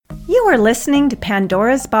You are listening to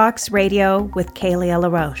Pandora's Box Radio with Kalia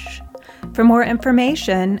LaRoche. For more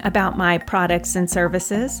information about my products and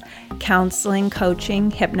services, counseling, coaching,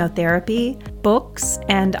 hypnotherapy, books,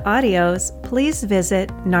 and audios, please visit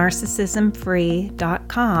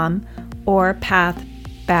narcissismfree.com or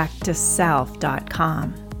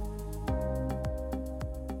pathbacktoself.com.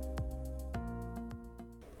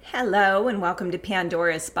 Hello and welcome to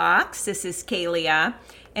Pandora's Box. This is Kalia,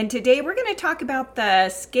 and today we're going to talk about the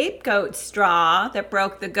scapegoat straw that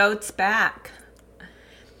broke the goat's back.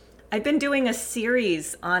 I've been doing a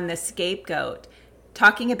series on the scapegoat,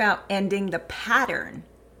 talking about ending the pattern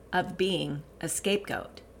of being a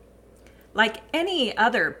scapegoat. Like any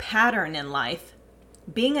other pattern in life,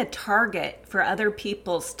 being a target for other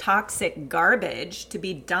people's toxic garbage to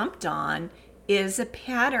be dumped on is a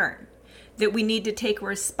pattern that we need to take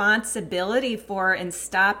responsibility for and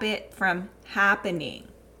stop it from happening.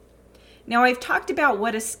 Now, I've talked about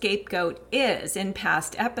what a scapegoat is in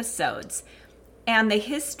past episodes and the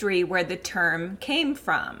history where the term came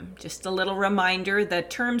from. Just a little reminder, the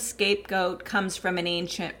term scapegoat comes from an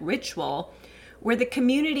ancient ritual where the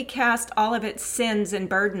community cast all of its sins and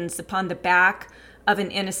burdens upon the back of an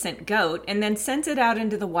innocent goat and then sends it out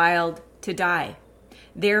into the wild to die,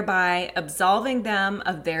 thereby absolving them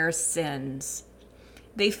of their sins.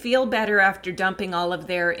 They feel better after dumping all of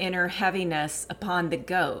their inner heaviness upon the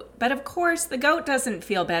goat. But of course, the goat doesn't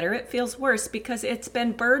feel better. It feels worse because it's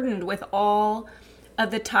been burdened with all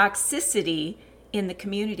of the toxicity in the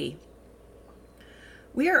community.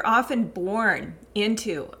 We are often born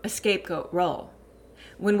into a scapegoat role.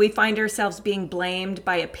 When we find ourselves being blamed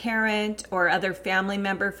by a parent or other family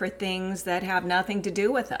member for things that have nothing to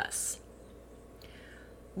do with us.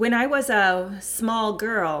 When I was a small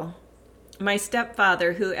girl, my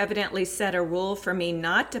stepfather, who evidently set a rule for me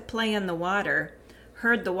not to play in the water,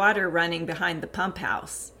 heard the water running behind the pump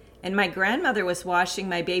house. And my grandmother was washing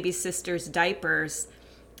my baby sister's diapers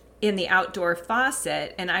in the outdoor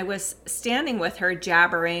faucet, and I was standing with her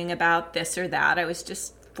jabbering about this or that. I was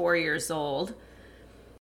just 4 years old.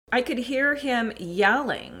 I could hear him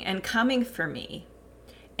yelling and coming for me.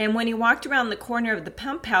 And when he walked around the corner of the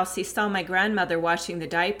pump house, he saw my grandmother washing the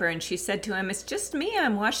diaper, and she said to him, "It's just me,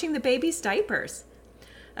 I'm washing the baby's diapers."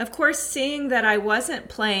 Of course, seeing that I wasn't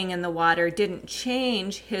playing in the water didn't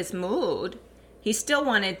change his mood. He still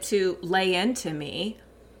wanted to lay into me,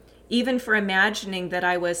 even for imagining that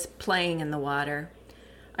I was playing in the water.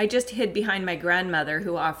 I just hid behind my grandmother,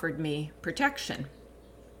 who offered me protection.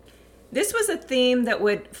 This was a theme that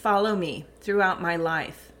would follow me throughout my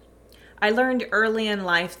life. I learned early in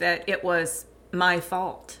life that it was my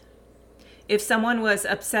fault. If someone was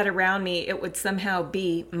upset around me, it would somehow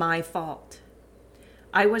be my fault.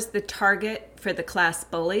 I was the target for the class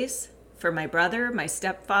bullies, for my brother, my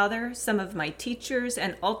stepfather, some of my teachers,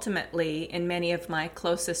 and ultimately in many of my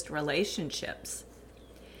closest relationships.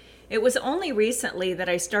 It was only recently that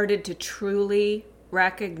I started to truly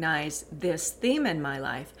recognize this theme in my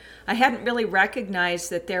life. I hadn't really recognized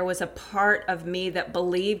that there was a part of me that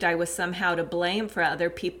believed I was somehow to blame for other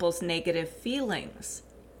people's negative feelings.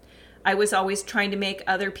 I was always trying to make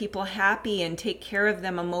other people happy and take care of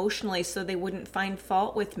them emotionally so they wouldn't find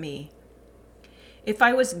fault with me. If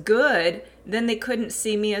I was good, then they couldn't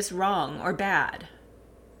see me as wrong or bad,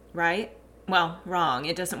 right? Well, wrong.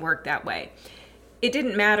 It doesn't work that way. It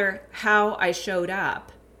didn't matter how I showed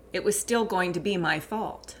up. It was still going to be my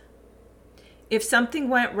fault. If something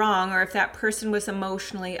went wrong or if that person was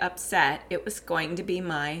emotionally upset, it was going to be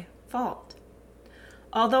my fault.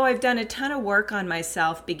 Although I've done a ton of work on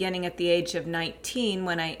myself beginning at the age of 19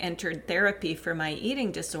 when I entered therapy for my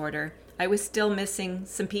eating disorder, I was still missing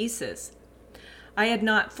some pieces. I had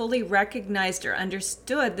not fully recognized or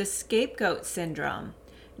understood the scapegoat syndrome,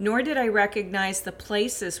 nor did I recognize the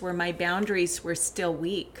places where my boundaries were still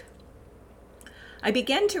weak. I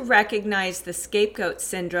began to recognize the scapegoat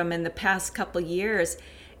syndrome in the past couple years,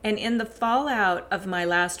 and in the fallout of my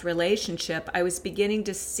last relationship, I was beginning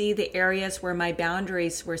to see the areas where my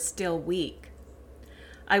boundaries were still weak.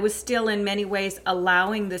 I was still in many ways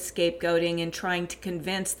allowing the scapegoating and trying to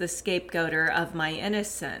convince the scapegoater of my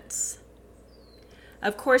innocence.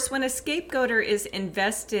 Of course, when a scapegoater is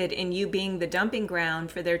invested in you being the dumping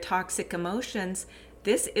ground for their toxic emotions,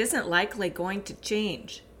 this isn't likely going to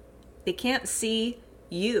change. They can't see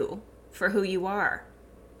you for who you are.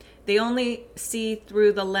 They only see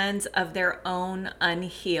through the lens of their own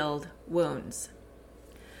unhealed wounds.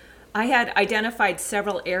 I had identified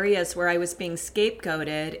several areas where I was being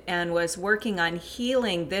scapegoated and was working on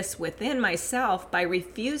healing this within myself by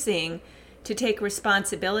refusing to take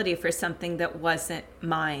responsibility for something that wasn't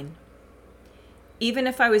mine. even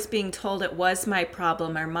if I was being told it was my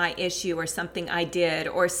problem or my issue or something I did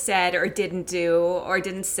or said or didn't do or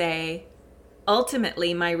didn't say.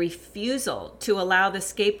 Ultimately, my refusal to allow the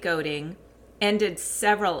scapegoating ended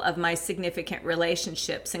several of my significant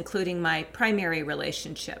relationships, including my primary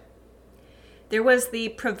relationship. There was the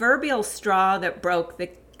proverbial straw that broke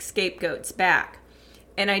the scapegoat's back,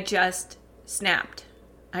 and I just snapped.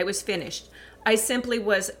 I was finished. I simply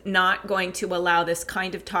was not going to allow this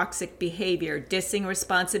kind of toxic behavior, dissing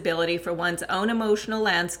responsibility for one's own emotional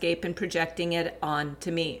landscape and projecting it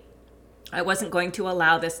onto me. I wasn't going to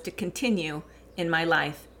allow this to continue in my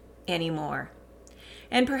life anymore.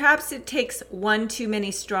 And perhaps it takes one too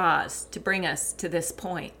many straws to bring us to this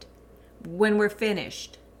point, when we're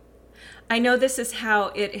finished. I know this is how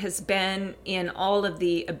it has been in all of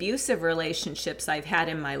the abusive relationships I've had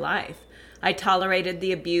in my life. I tolerated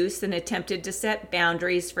the abuse and attempted to set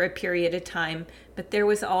boundaries for a period of time, but there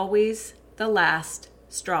was always the last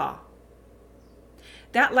straw.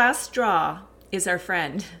 That last straw is our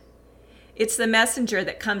friend. It's the messenger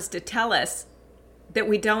that comes to tell us that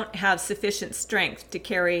we don't have sufficient strength to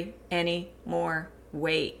carry any more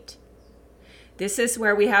weight. This is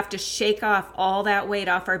where we have to shake off all that weight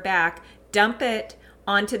off our back, dump it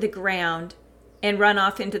onto the ground, and run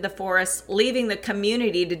off into the forest, leaving the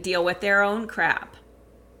community to deal with their own crap.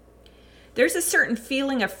 There's a certain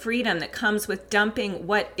feeling of freedom that comes with dumping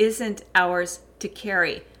what isn't ours to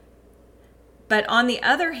carry. But on the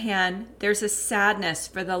other hand, there's a sadness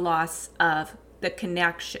for the loss of the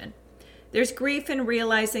connection. There's grief in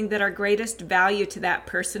realizing that our greatest value to that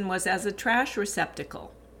person was as a trash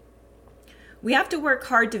receptacle. We have to work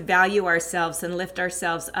hard to value ourselves and lift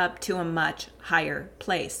ourselves up to a much higher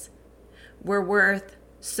place. We're worth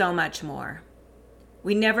so much more.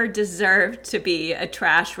 We never deserve to be a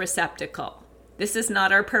trash receptacle. This is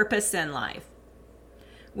not our purpose in life.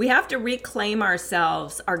 We have to reclaim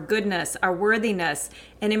ourselves, our goodness, our worthiness,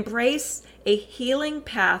 and embrace a healing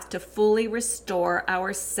path to fully restore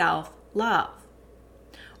our self-love.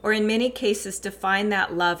 Or in many cases, to find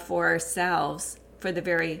that love for ourselves for the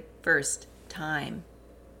very first time.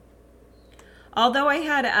 Although I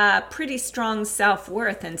had a pretty strong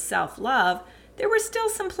self-worth and self-love, there were still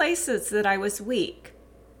some places that I was weak.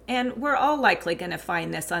 And we're all likely going to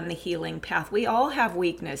find this on the healing path. We all have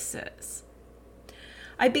weaknesses.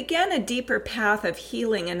 I began a deeper path of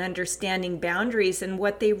healing and understanding boundaries and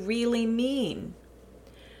what they really mean.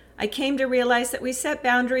 I came to realize that we set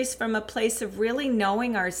boundaries from a place of really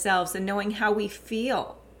knowing ourselves and knowing how we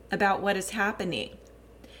feel about what is happening.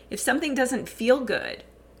 If something doesn't feel good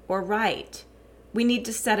or right, we need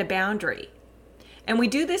to set a boundary. And we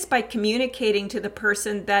do this by communicating to the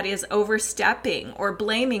person that is overstepping or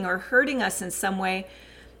blaming or hurting us in some way,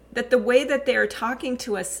 that the way that they're talking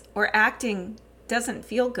to us or acting doesn't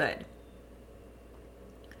feel good.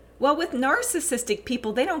 Well, with narcissistic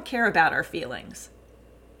people, they don't care about our feelings.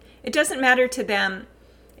 It doesn't matter to them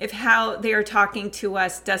if how they are talking to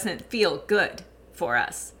us doesn't feel good for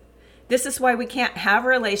us. This is why we can't have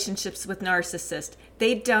relationships with narcissists.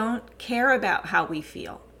 They don't care about how we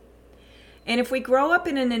feel. And if we grow up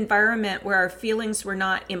in an environment where our feelings were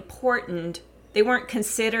not important, they weren't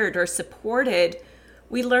considered or supported,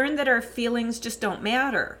 we learn that our feelings just don't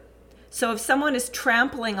matter. So if someone is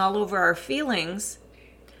trampling all over our feelings,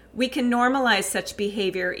 we can normalize such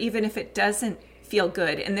behavior even if it doesn't feel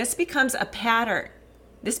good. And this becomes a pattern.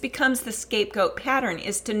 This becomes the scapegoat pattern,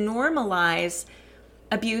 is to normalize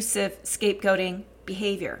abusive scapegoating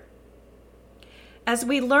behavior. As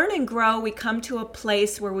we learn and grow, we come to a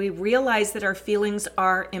place where we realize that our feelings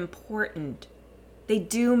are important. They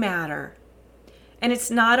do matter. And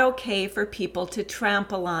it's not okay for people to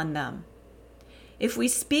trample on them. If we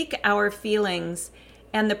speak our feelings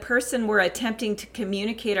and the person we're attempting to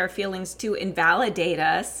communicate our feelings to invalidate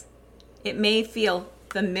us, it may feel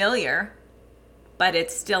familiar, but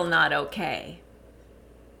it's still not okay.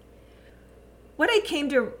 What I came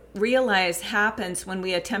to realize happens when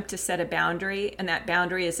we attempt to set a boundary and that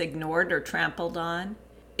boundary is ignored or trampled on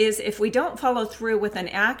is if we don't follow through with an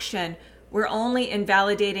action, we're only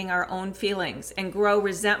invalidating our own feelings and grow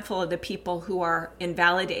resentful of the people who are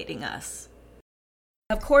invalidating us.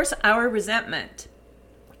 Of course, our resentment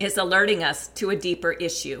is alerting us to a deeper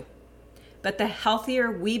issue. But the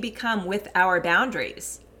healthier we become with our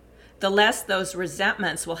boundaries, the less those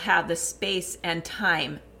resentments will have the space and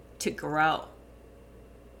time to grow.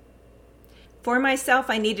 For myself,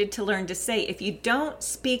 I needed to learn to say, if you don't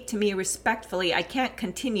speak to me respectfully, I can't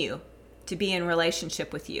continue to be in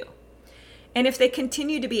relationship with you. And if they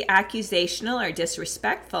continue to be accusational or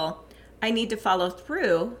disrespectful, I need to follow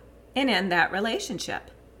through and end that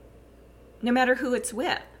relationship, no matter who it's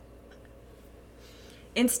with.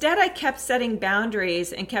 Instead, I kept setting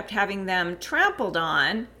boundaries and kept having them trampled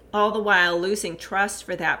on, all the while losing trust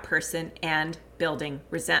for that person and building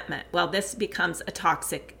resentment. Well, this becomes a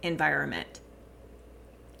toxic environment.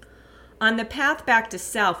 On the path back to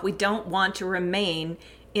self, we don't want to remain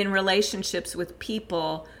in relationships with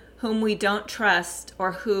people whom we don't trust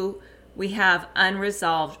or who we have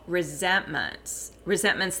unresolved resentments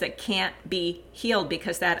that can't be healed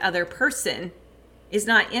because that other person is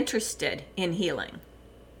not interested in healing.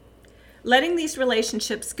 Letting these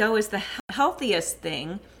relationships go is the healthiest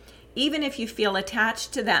thing, even if you feel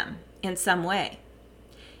attached to them in some way.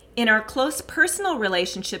 In our close personal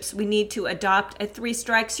relationships, we need to adopt a 3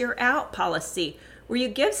 strikes you're out policy, where you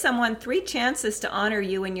give someone 3 chances to honor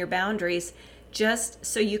you and your boundaries, just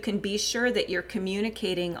so you can be sure that you're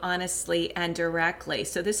communicating honestly and directly.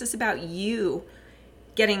 So this is about you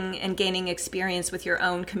getting and gaining experience with your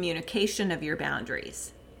own communication of your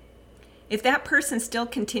boundaries. If that person still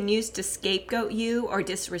continues to scapegoat you or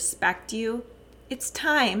disrespect you, it's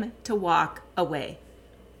time to walk away.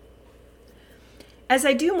 As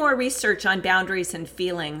I do more research on boundaries and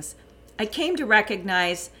feelings, I came to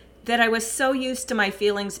recognize that I was so used to my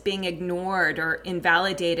feelings being ignored or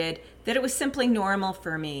invalidated that it was simply normal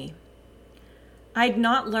for me. I'd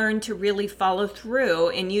not learned to really follow through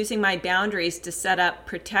in using my boundaries to set up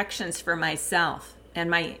protections for myself and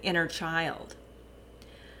my inner child.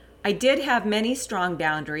 I did have many strong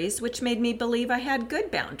boundaries, which made me believe I had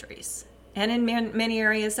good boundaries. And in many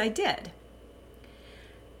areas I did.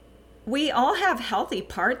 We all have healthy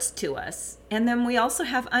parts to us, and then we also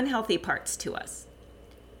have unhealthy parts to us.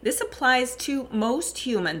 This applies to most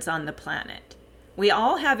humans on the planet. We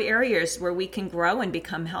all have areas where we can grow and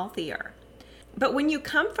become healthier. But when you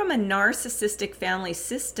come from a narcissistic family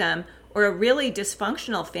system or a really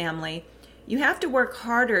dysfunctional family, you have to work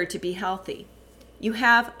harder to be healthy. You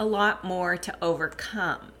have a lot more to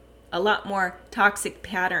overcome, a lot more toxic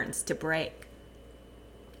patterns to break.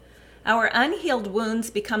 Our unhealed wounds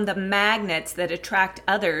become the magnets that attract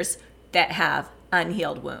others that have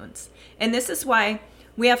unhealed wounds. And this is why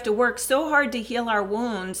we have to work so hard to heal our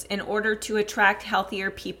wounds in order to attract healthier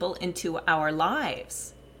people into our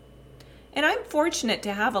lives. And I'm fortunate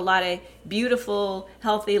to have a lot of beautiful,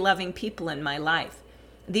 healthy, loving people in my life.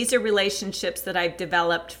 These are relationships that I've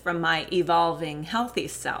developed from my evolving, healthy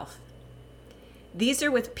self. These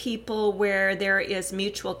are with people where there is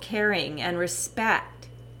mutual caring and respect.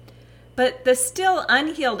 But the still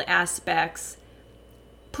unhealed aspects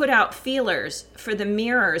put out feelers for the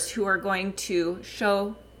mirrors who are going to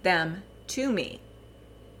show them to me.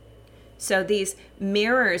 So these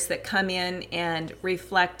mirrors that come in and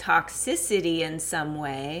reflect toxicity in some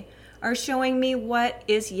way are showing me what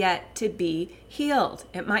is yet to be healed.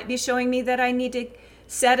 It might be showing me that I need to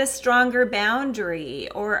set a stronger boundary,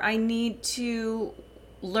 or I need to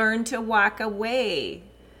learn to walk away,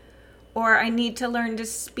 or I need to learn to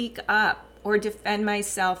speak up or defend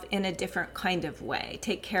myself in a different kind of way,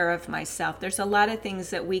 take care of myself. There's a lot of things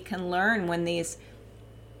that we can learn when these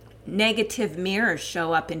negative mirrors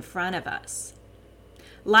show up in front of us.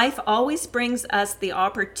 Life always brings us the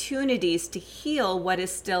opportunities to heal what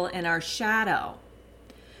is still in our shadow.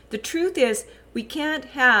 The truth is, we can't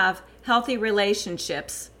have healthy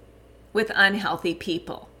relationships with unhealthy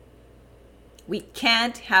people. We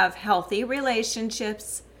can't have healthy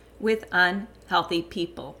relationships with unhealthy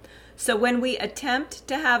people. So when we attempt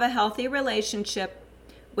to have a healthy relationship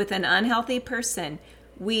with an unhealthy person,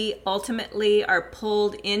 we ultimately are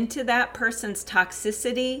pulled into that person's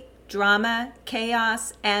toxicity, drama,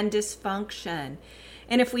 chaos, and dysfunction.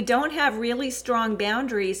 And if we don't have really strong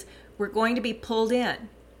boundaries, we're going to be pulled in.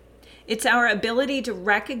 It's our ability to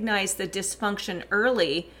recognize the dysfunction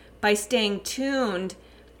early by staying tuned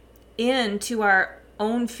into our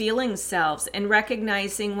own feeling selves and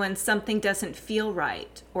recognizing when something doesn't feel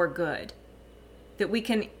right or good, that we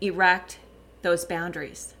can erect those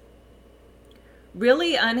boundaries.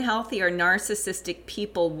 Really unhealthy or narcissistic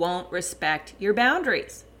people won't respect your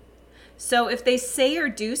boundaries. So if they say or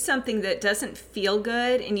do something that doesn't feel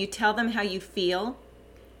good and you tell them how you feel,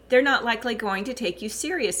 they're not likely going to take you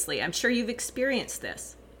seriously. I'm sure you've experienced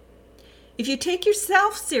this. If you take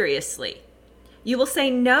yourself seriously, you will say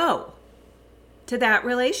no to that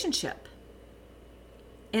relationship.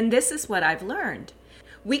 And this is what I've learned.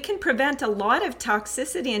 We can prevent a lot of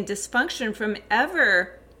toxicity and dysfunction from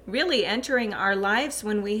ever really entering our lives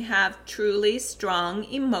when we have truly strong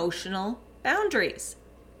emotional boundaries.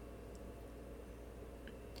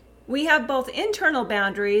 We have both internal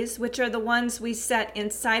boundaries, which are the ones we set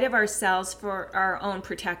inside of ourselves for our own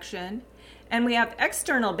protection, and we have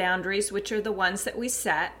external boundaries, which are the ones that we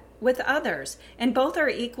set with others, and both are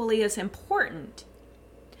equally as important.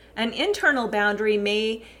 An internal boundary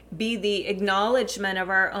may be the acknowledgement of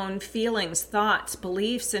our own feelings, thoughts,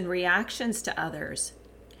 beliefs, and reactions to others.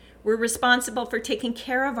 We're responsible for taking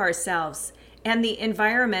care of ourselves and the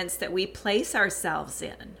environments that we place ourselves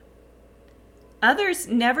in. Others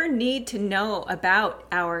never need to know about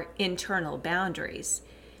our internal boundaries.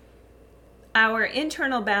 Our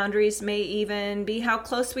internal boundaries may even be how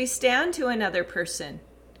close we stand to another person,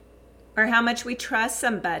 or how much we trust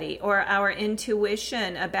somebody, or our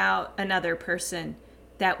intuition about another person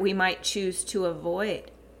that we might choose to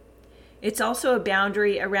avoid. It's also a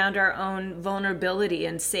boundary around our own vulnerability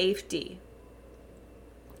and safety.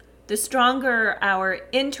 The stronger our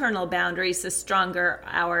internal boundaries, the stronger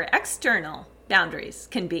our external boundaries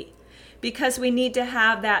can be, because we need to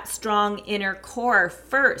have that strong inner core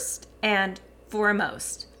first and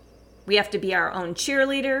foremost. We have to be our own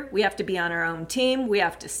cheerleader. We have to be on our own team. We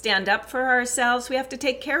have to stand up for ourselves. We have to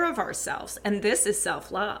take care of ourselves. And this is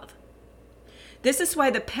self-love. This is why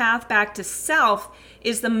the path back to self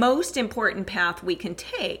is the most important path we can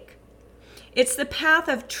take. It's the path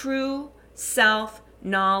of true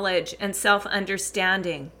self-knowledge and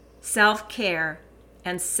self-understanding, self-care,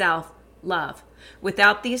 and self-love.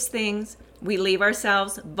 Without these things, we leave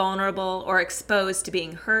ourselves vulnerable or exposed to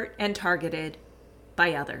being hurt and targeted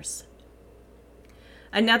by others.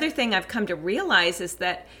 Another thing I've come to realize is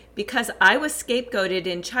that because I was scapegoated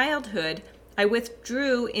in childhood, I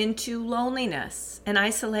withdrew into loneliness and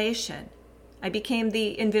isolation. I became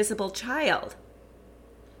the invisible child.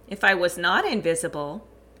 If I was not invisible,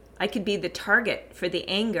 I could be the target for the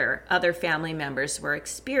anger other family members were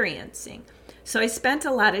experiencing. So I spent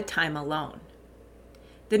a lot of time alone.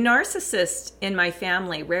 The narcissist in my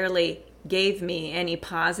family rarely gave me any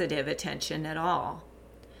positive attention at all.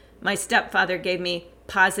 My stepfather gave me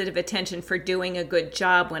positive attention for doing a good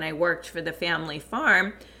job when I worked for the family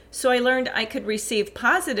farm, so I learned I could receive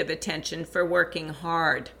positive attention for working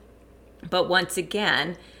hard. But once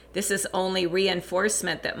again, this is only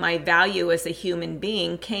reinforcement that my value as a human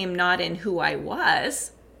being came not in who I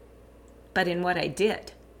was, but in what I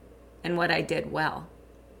did, and what I did well.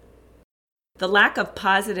 The lack of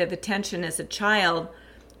positive attention as a child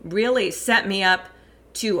really set me up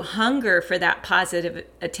to hunger for that positive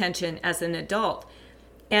attention as an adult.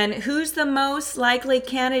 And who's the most likely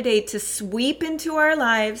candidate to sweep into our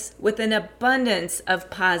lives with an abundance of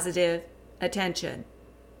positive attention?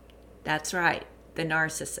 That's right, the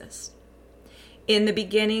narcissist. In the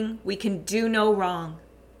beginning, we can do no wrong.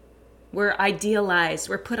 We're idealized,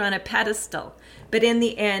 we're put on a pedestal. But in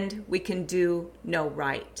the end, we can do no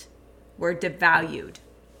right. We're devalued.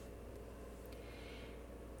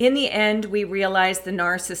 In the end, we realize the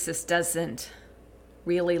narcissist doesn't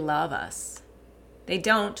really love us. They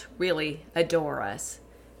don't really adore us.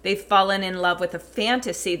 They've fallen in love with a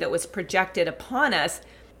fantasy that was projected upon us.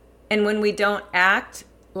 And when we don't act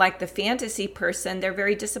like the fantasy person, they're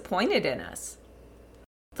very disappointed in us.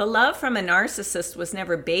 The love from a narcissist was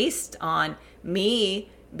never based on me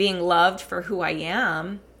being loved for who I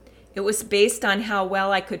am. It was based on how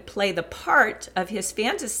well I could play the part of his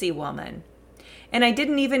fantasy woman. And I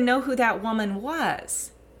didn't even know who that woman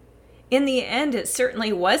was. In the end, it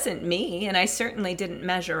certainly wasn't me, and I certainly didn't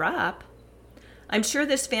measure up. I'm sure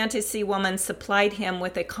this fantasy woman supplied him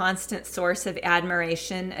with a constant source of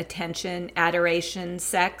admiration, attention, adoration,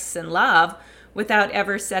 sex, and love without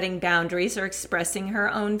ever setting boundaries or expressing her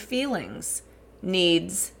own feelings,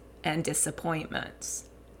 needs, and disappointments.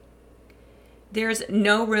 There's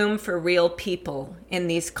no room for real people in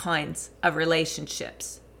these kinds of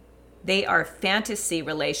relationships. They are fantasy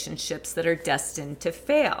relationships that are destined to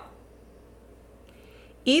fail.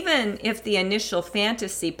 Even if the initial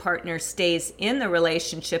fantasy partner stays in the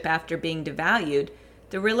relationship after being devalued,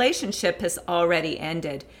 the relationship has already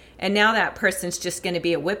ended, and now that person's just going to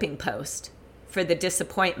be a whipping post for the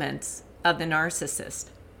disappointments of the narcissist.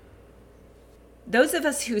 Those of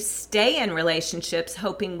us who stay in relationships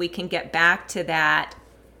hoping we can get back to that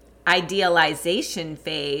idealization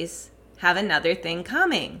phase have another thing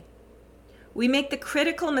coming. We make the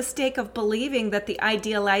critical mistake of believing that the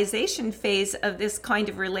idealization phase of this kind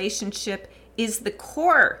of relationship is the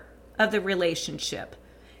core of the relationship.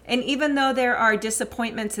 And even though there are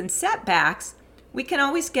disappointments and setbacks, we can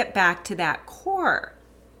always get back to that core.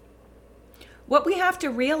 What we have to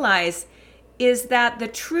realize is that the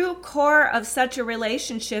true core of such a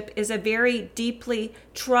relationship is a very deeply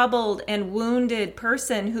troubled and wounded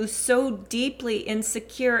person who's so deeply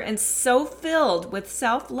insecure and so filled with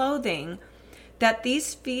self-loathing that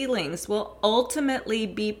these feelings will ultimately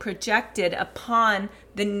be projected upon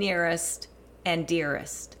the nearest and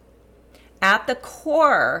dearest. At the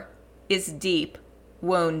core is deep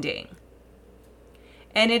wounding.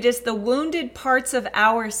 And it is the wounded parts of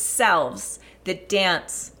ourselves that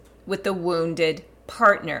dance with the wounded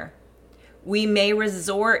partner. We may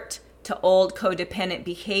resort to old codependent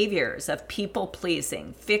behaviors of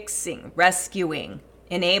people-pleasing, fixing, rescuing,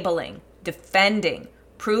 enabling, defending,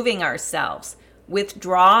 proving ourselves,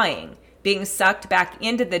 withdrawing, being sucked back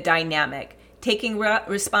into the dynamic, taking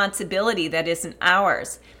responsibility that isn't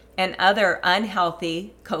ours, and other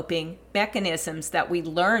unhealthy coping mechanisms that we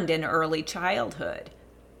learned in early childhood.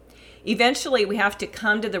 Eventually, we have to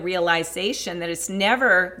come to the realization that it's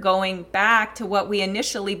never going back to what we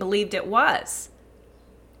initially believed it was.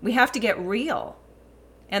 We have to get real,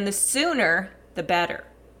 and the sooner, the better.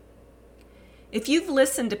 If you've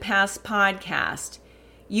listened to past podcasts,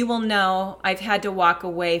 you will know I've had to walk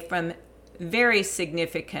away from very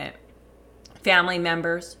significant family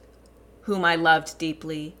members whom I loved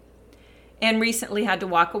deeply, and recently had to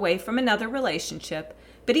walk away from another relationship.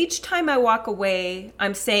 But each time I walk away,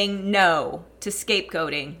 I'm saying no to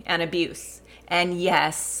scapegoating and abuse, and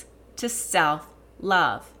yes to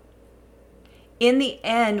self-love. In the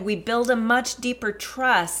end, we build a much deeper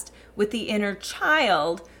trust with the inner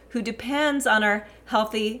child who depends on our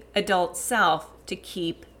healthy adult self to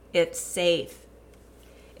keep it safe.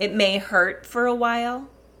 It may hurt for a while.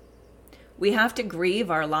 We have to grieve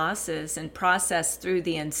our losses and process through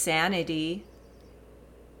the insanity.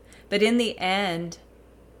 But in the end,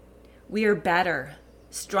 we are better,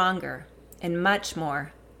 stronger, and much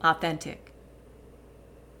more authentic.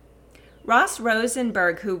 Ross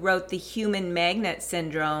Rosenberg, who wrote The Human Magnet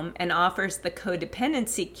Syndrome and offers the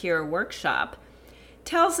Codependency Cure workshop,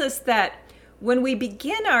 tells us that when we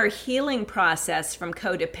begin our healing process from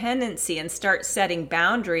codependency and start setting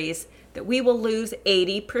boundaries, that we will lose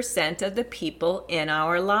 80% of the people in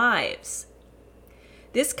our lives.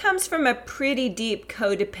 This comes from a pretty deep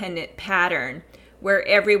codependent pattern where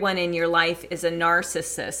everyone in your life is a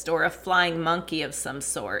narcissist or a flying monkey of some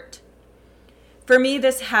sort. For me,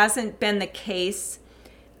 this hasn't been the case,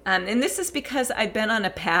 and this is because I've been on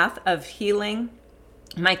a path of healing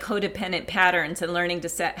my codependent patterns and learning to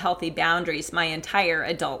set healthy boundaries my entire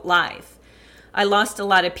adult life. I lost a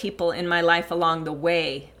lot of people in my life along the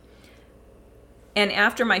way. And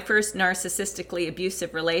after my first narcissistically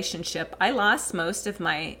abusive relationship, I lost most of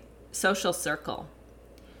my social circle.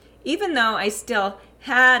 Even though I still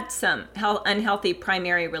had some unhealthy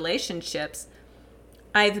primary relationships,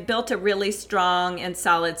 I've built a really strong and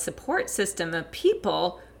solid support system of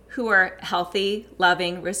people who are healthy,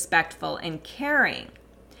 loving, respectful, and caring.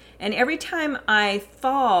 And every time I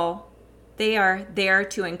fall, they are there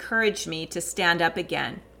to encourage me to stand up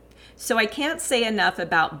again. So I can't say enough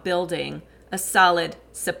about building a solid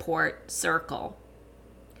support circle.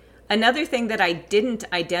 Another thing that I didn't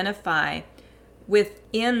identify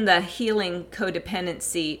within the Healing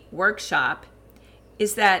Codependency workshop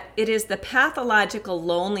is that it is the pathological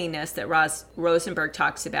loneliness that Ross Rosenberg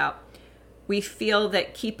talks about we feel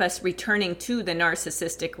that keep us returning to the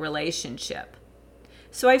narcissistic relationship.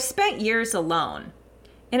 So I've spent years alone,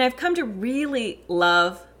 and I've come to really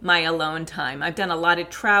love my alone time. I've done a lot of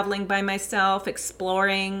traveling by myself,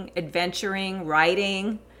 exploring, adventuring,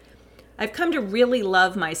 writing. I've come to really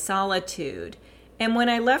love my solitude. And when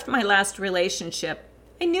I left my last relationship,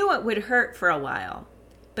 I knew it would hurt for a while,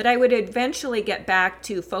 but I would eventually get back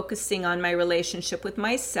to focusing on my relationship with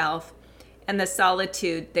myself and the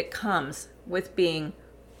solitude that comes with being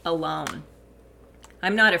alone.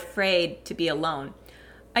 I'm not afraid to be alone.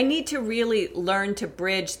 I need to really learn to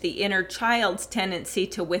bridge the inner child's tendency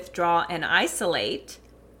to withdraw and isolate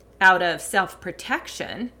out of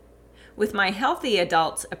self-protection with my healthy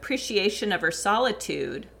adult's appreciation of her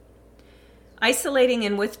solitude. Isolating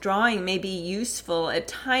and withdrawing may be useful at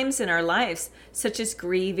times in our lives, such as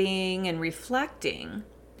grieving and reflecting,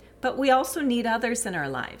 but we also need others in our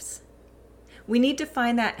lives. We need to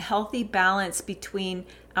find that healthy balance between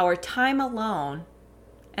our time alone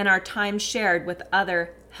and our time shared with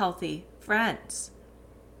other healthy friends.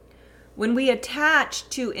 When we attach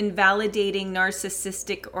to invalidating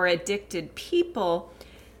narcissistic or addicted people,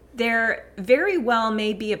 there very well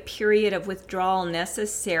may be a period of withdrawal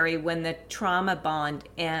necessary when the trauma bond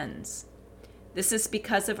ends. This is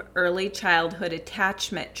because of early childhood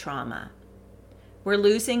attachment trauma. We're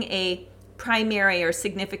losing a primary or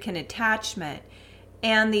significant attachment,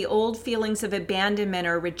 and the old feelings of abandonment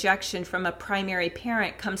or rejection from a primary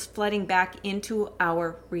parent comes flooding back into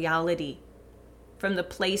our reality from the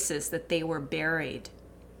places that they were buried.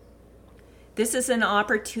 This is an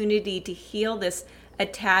opportunity to heal this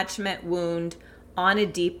attachment wound on a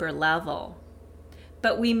deeper level.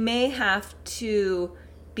 But we may have to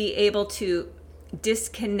be able to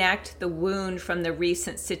disconnect the wound from the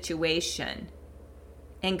recent situation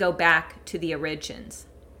and go back to the origins.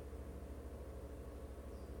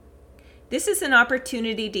 This is an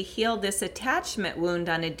opportunity to heal this attachment wound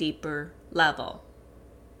on a deeper level.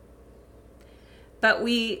 But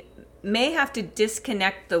we may have to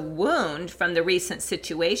disconnect the wound from the recent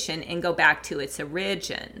situation and go back to its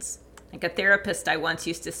origins. Like a therapist I once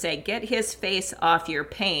used to say, get his face off your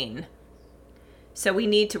pain. So we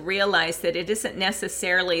need to realize that it isn't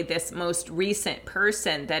necessarily this most recent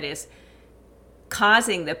person that is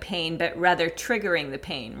causing the pain, but rather triggering the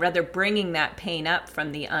pain, rather bringing that pain up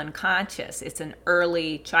from the unconscious. It's an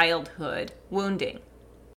early childhood wounding.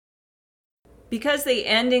 Because the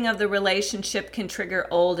ending of the relationship can trigger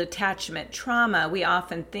old attachment trauma, we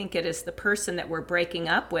often think it is the person that we're breaking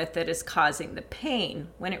up with that is causing the pain,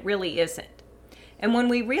 when it really isn't. And when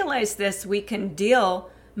we realize this, we can deal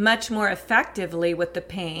much more effectively with the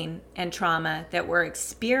pain and trauma that we're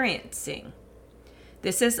experiencing.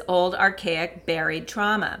 This is old, archaic, buried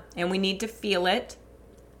trauma, and we need to feel it,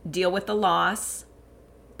 deal with the loss,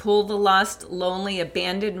 pull the lost, lonely,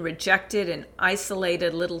 abandoned, rejected, and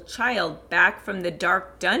isolated little child back from the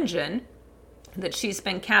dark dungeon that she's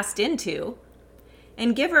been cast into,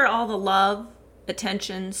 and give her all the love,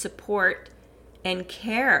 attention, support, and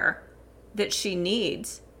care that she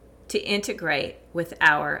needs to integrate with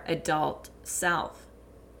our adult self.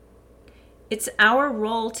 It's our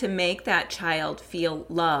role to make that child feel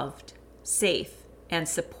loved, safe, and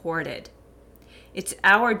supported. It's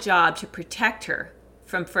our job to protect her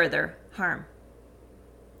from further harm.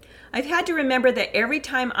 I've had to remember that every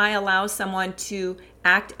time I allow someone to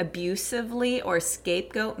act abusively or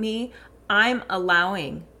scapegoat me, I'm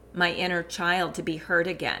allowing my inner child to be hurt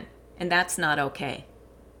again, and that's not okay.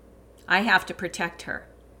 I have to protect her.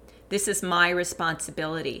 This is my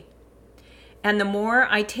responsibility. And the more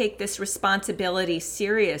I take this responsibility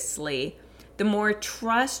seriously, the more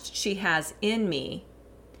trust she has in me,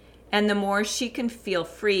 and the more she can feel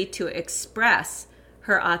free to express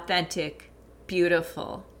her authentic,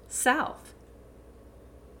 beautiful self.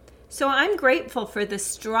 So I'm grateful for the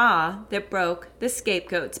straw that broke the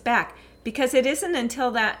scapegoat's back, because it isn't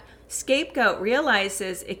until that scapegoat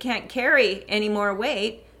realizes it can't carry any more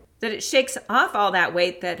weight that it shakes off all that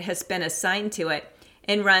weight that has been assigned to it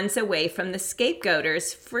and runs away from the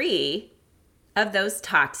scapegoaters, free of those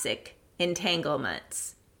toxic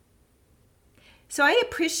entanglements. So I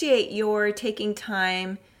appreciate your taking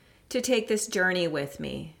time to take this journey with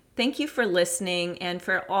me. Thank you for listening and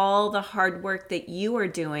for all the hard work that you are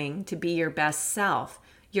doing to be your best self,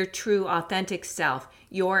 your true authentic self,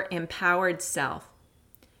 your empowered self.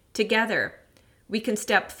 Together, we can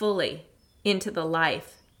step fully into the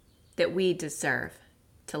life that we deserve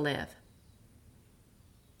to live.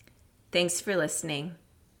 Thanks for listening,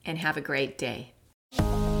 and have a great day.